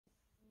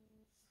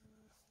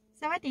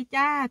สวัสดี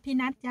จ้าพี่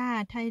นัทจ้า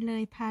ไทยเล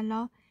ยพาเล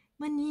าะเ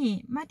มื่อนี้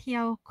มาเที่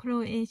ยวโคร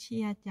เอเชี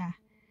ยจ้ะ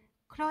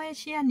โครเอ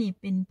เชียนี่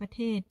เป็นประเท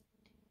ศ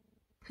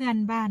เพื่อน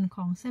บ้านข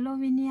องสโล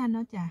วีเนียเน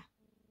าะจ้ะ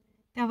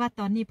แต่ว่าต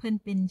อนนี้เพิ่น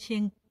เป็นเ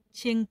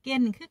ชียงเก้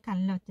นคือกัน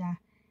แล้วจ้ะ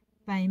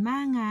ไปมา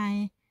ง่าย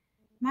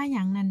มาอ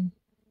ย่างนั้น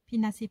พี่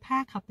นัทสิพา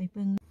เข้าไปเ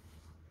บิ่ง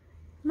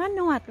มาน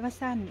วดว่า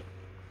ซั่น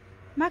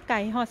มาไก่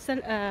ฮอด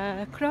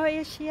โครเอ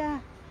เชีย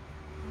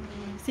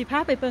สิพา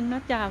ไปเบิ่งเนา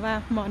ะจ้าว่า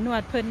หมอนว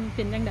ดเพิ่นเ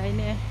ป็นจังได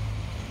แน่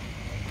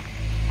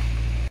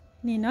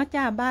นี่เนาะ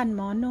จ้าบ้านห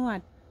มอนว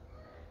ด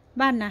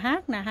บ้านน่าฮั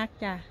ก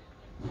จ้า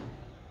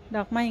ด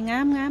อกไม้งา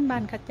มบ้า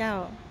นข้าเจ้า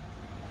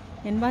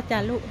เห็นว่าจ้า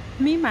ลูก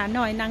มีหมาห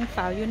น่อยนั่งเ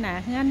ฝ้าอยู่หน้า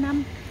เฮือนน้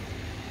ำ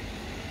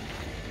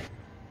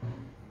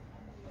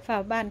เฝ้า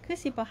บ้านคือ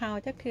สิบ่เฮา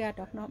จักเทื่อ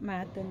ดอกเนาะหมา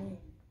ตัวนี้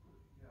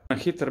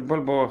Хитър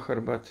бълбова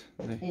хърбат.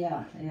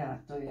 Ja,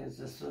 to je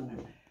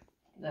zasunen.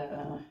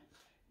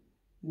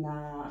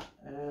 Na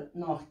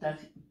nohtah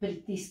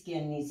pritisk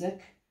je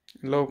nizek.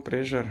 Low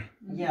pressure.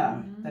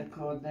 Ja,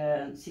 tako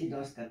da si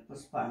doskrat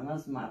pospana,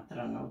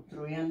 zmatrana,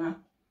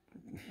 utrujena.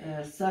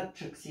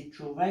 Srček si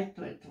čuvaj,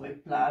 to je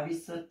tvoj plavi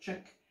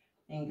srček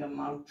in ga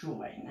malo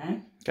čuvaj, ne?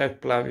 Kaj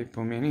plavi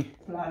pomeni?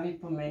 Plavi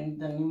pomeni,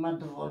 da nima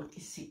dovolj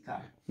kisika.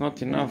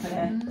 Not enough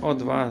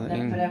O2 Da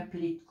in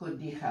preplitko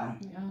diha.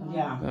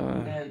 Ja,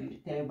 da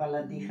bi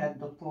trebala dihati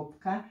do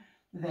popka,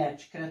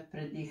 večkrat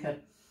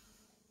predihati.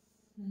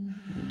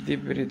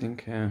 deep breathing.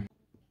 Ja.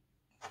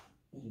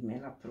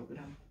 Imela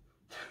program.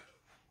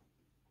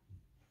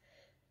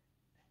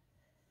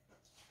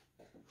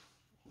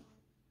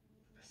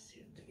 Pa si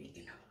jo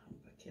dvignil,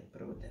 ampak je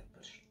prav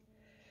deprš.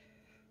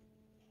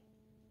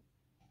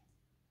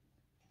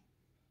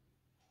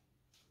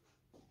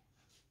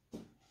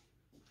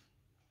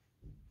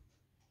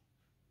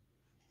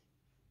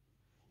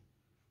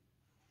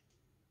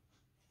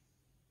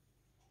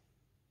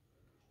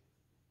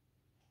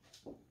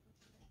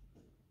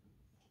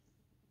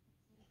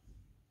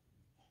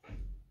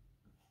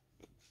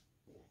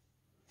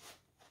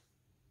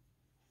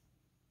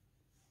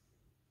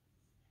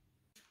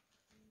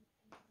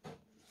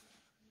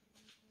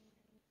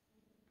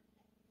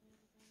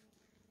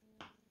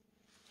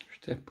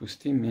 Ще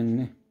пусти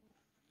мене.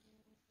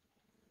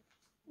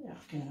 Ja,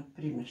 kaj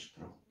naprimeš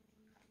prav.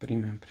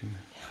 Примем.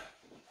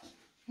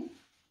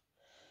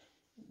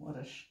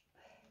 Moraš.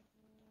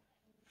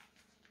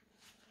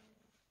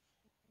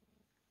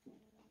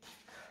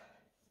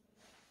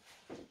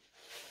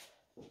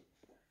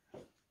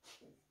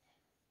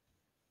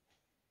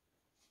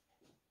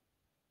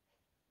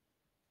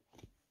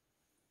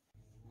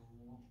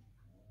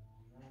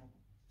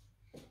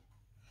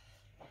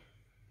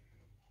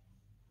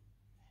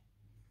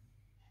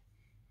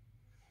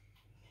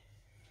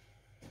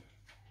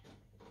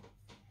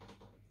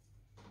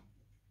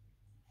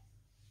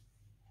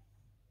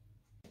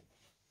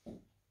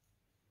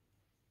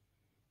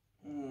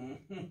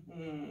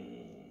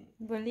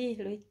 Boli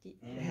Luigi.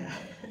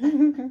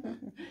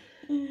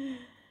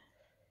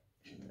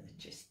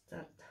 Če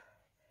start.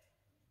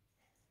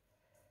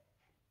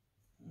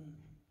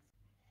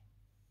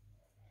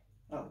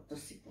 To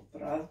si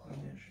popravil.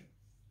 Конечно.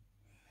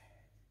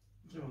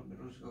 Взял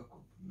друзга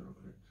друг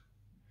лет.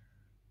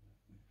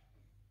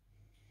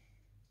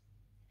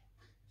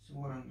 Си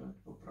морам да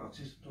поправя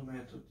чисто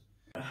метод.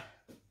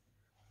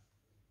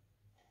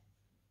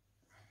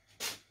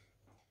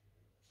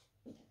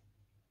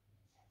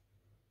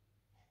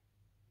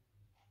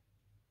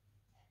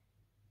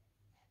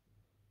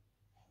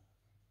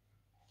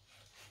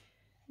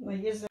 No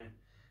je za...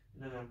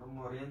 Ne vem,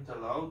 bomo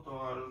orientali avto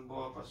ali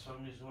bo pa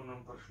sem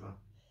izvornom prišla.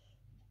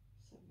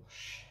 Se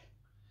boš.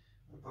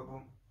 Pa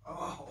bom...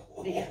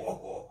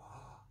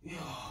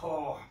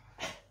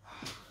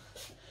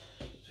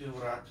 To je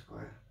vrat, ko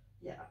je.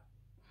 Ja.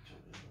 Če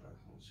bi vrat,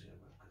 bom se je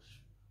vrkaš.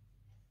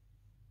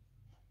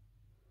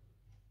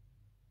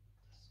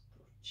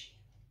 Sporoči.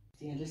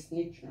 Ti je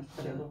resnično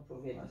treba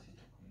povedati.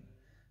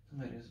 To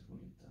me res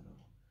boli ta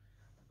noga.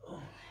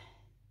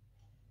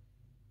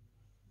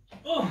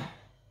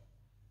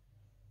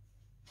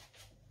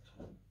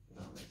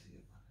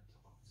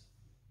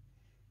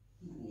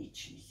 Nič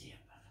ni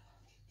zjebano.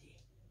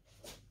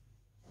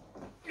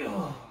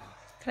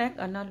 Crack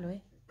or not,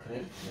 Louis?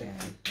 Krek.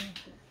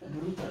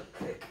 Brutal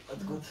krek.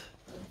 Odkud?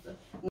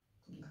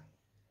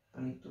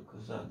 Pa ni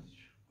tukaj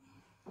zadnjič.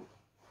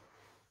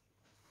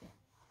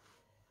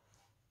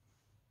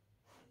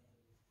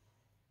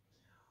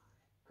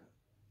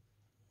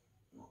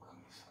 Noga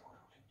mi se mora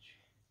vleči.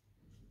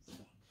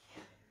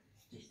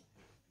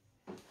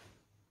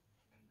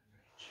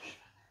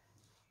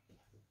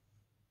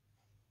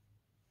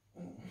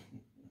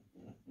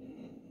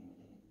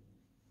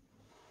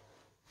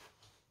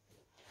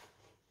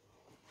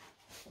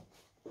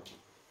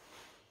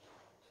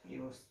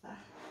 Priusta.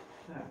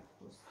 Tak,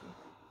 pusti.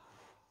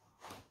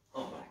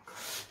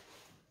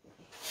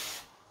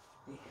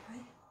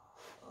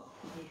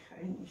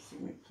 Dihaj, nisi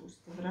mi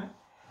pusti vrat.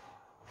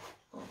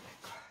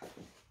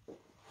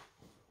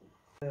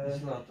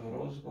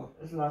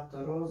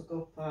 Zlato rozgo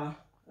pa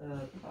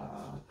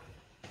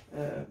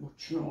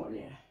bučno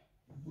olje.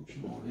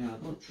 Bučno olje, ja,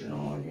 Bučno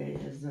olje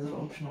je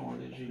zelo. Bučno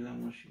olje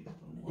žiljamo še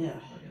v Ja.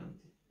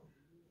 varianti.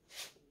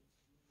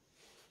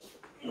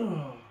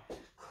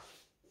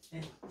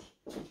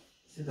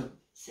 Sedaj.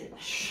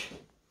 Sedeš.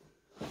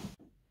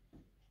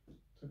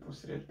 To je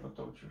posred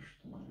potovčeš,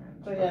 to ima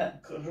meni. To je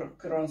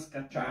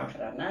kronska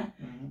čakra, ne?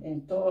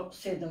 In to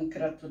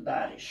 7-krat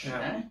udariš, Ja.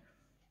 ne?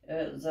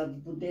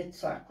 Zabudeti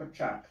vsako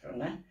čakro,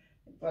 ne?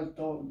 Pa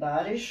to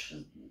udariš,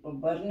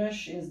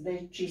 obrneš in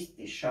zdaj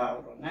čistiš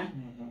avro, ne?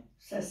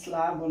 Vse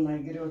slabo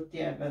naj gre od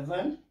tebe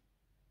ven,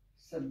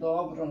 vse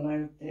dobro naj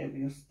v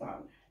tebi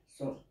ostane.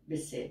 So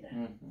besede.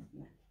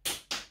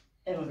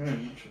 Evo ti.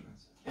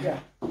 Ja.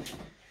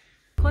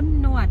 คน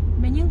นวด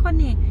แม่ยิ่งคน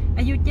นี้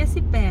อายุ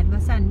78ว่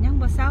าสั่นยัง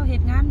บ่เศร้าเฮ็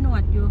ดงานนว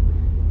ดอยู่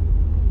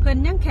เพิ่น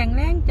ยังแข็งแ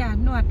รงจ้ะ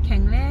นวดแข็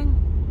งแรง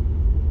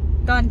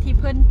ตอนที่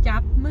เพิ่นจั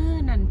บมือ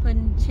นั่นเพิ่น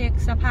เช็ค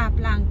สภาพ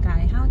ร่างกา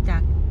ยเฮาจา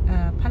ก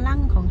พลัง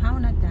ของเฮา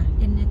นะจ้ะ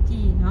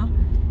energy เนาะ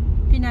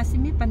พี่นาสิ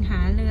มีปัญหา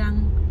เรื่อง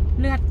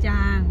เลือดจ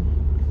าง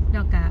แ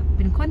ล้วก็เ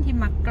ป็นคนที่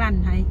มักกลั้น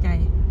หายใจ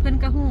เพิ่น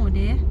ก็ฮู้เ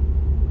ด้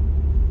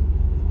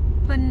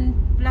เพิ่น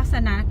ลักษ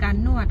ณะการ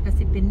นวดก็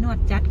สิเป็นนวด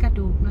จัดกระ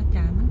ดูกเนาะ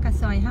จ้ะมันก็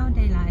ซอยเฮาไ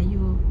ด้หลายอ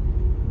ยู่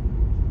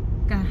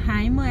ก็หา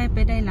ยเมื่อยไป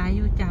ได้หลายอ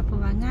ยู่จ้ะเพราะ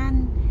ว่างาน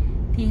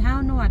ที่เฮา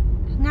นวด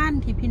งาน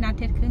ที่พี่นัท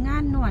เฮ็ดคืองา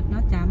นนวดเนา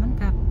ะจ้ะมัน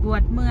ก็ปว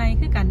ดเมื่อย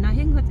คือกันเนาะเ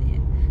ฮ็ด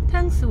เทิ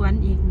งสวน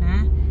อีกนะ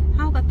เฮ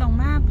าก็ต้อง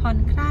มาผ่อน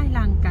คลาย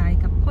ร่างกาย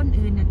กับคน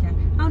อื่นนะจ้ะ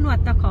เฮานวด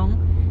แต่ของ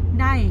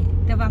ได้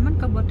แต่ว่ามัน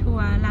ก็บ่ทั่ว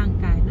ร่าง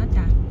กายเนาะ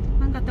จ้ะ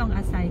มันก็ต้องอ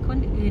าศัยคน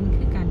อื่น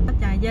คือกัน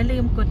จ้ะอย่าลื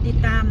มกดติด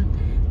ตาม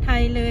ไท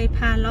ยเลยพ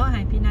าเลาะใ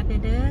ห้พี่นัท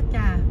เด้อ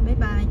จ้าบ๊าย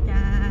บายจ้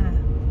า